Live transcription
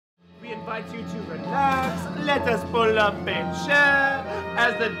invite you to relax. Let us pull up a chair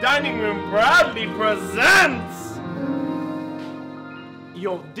as the dining room proudly presents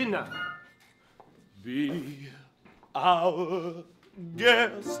your dinner. Be our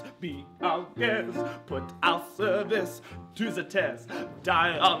guest, be our guest, put our service to the test.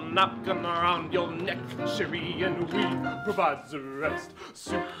 Dial knocking around your neck, cherie, and we provide the rest.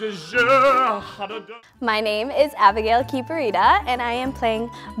 Soup de jour, My name is Abigail Kiparita, and I am playing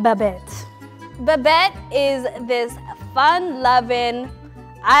Babette. Babette is this fun-loving,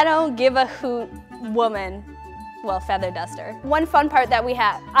 I don't give a hoot woman. Well, feather duster. One fun part that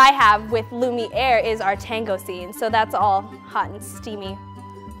I have with Lumiere is our tango scene, so that's all hot and steamy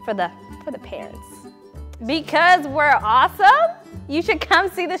for the parents. Because we're awesome, you should come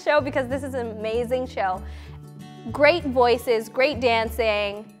see the show because this is an amazing show. Great voices, great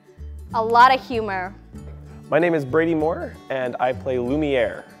dancing, a lot of humor. My name is Brady Moore, and I play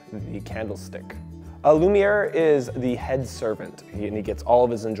Lumiere, the candlestick. Lumiere is the head servant, and he gets all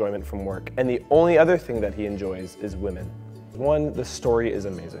of his enjoyment from work. And the only other thing that he enjoys is women. One, the story is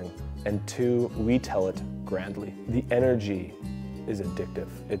amazing. And two, we tell it grandly. The energy is addictive.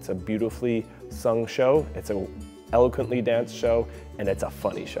 It's a beautifully sung show, it's an eloquently danced show, and it's a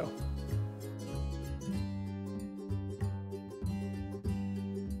funny show.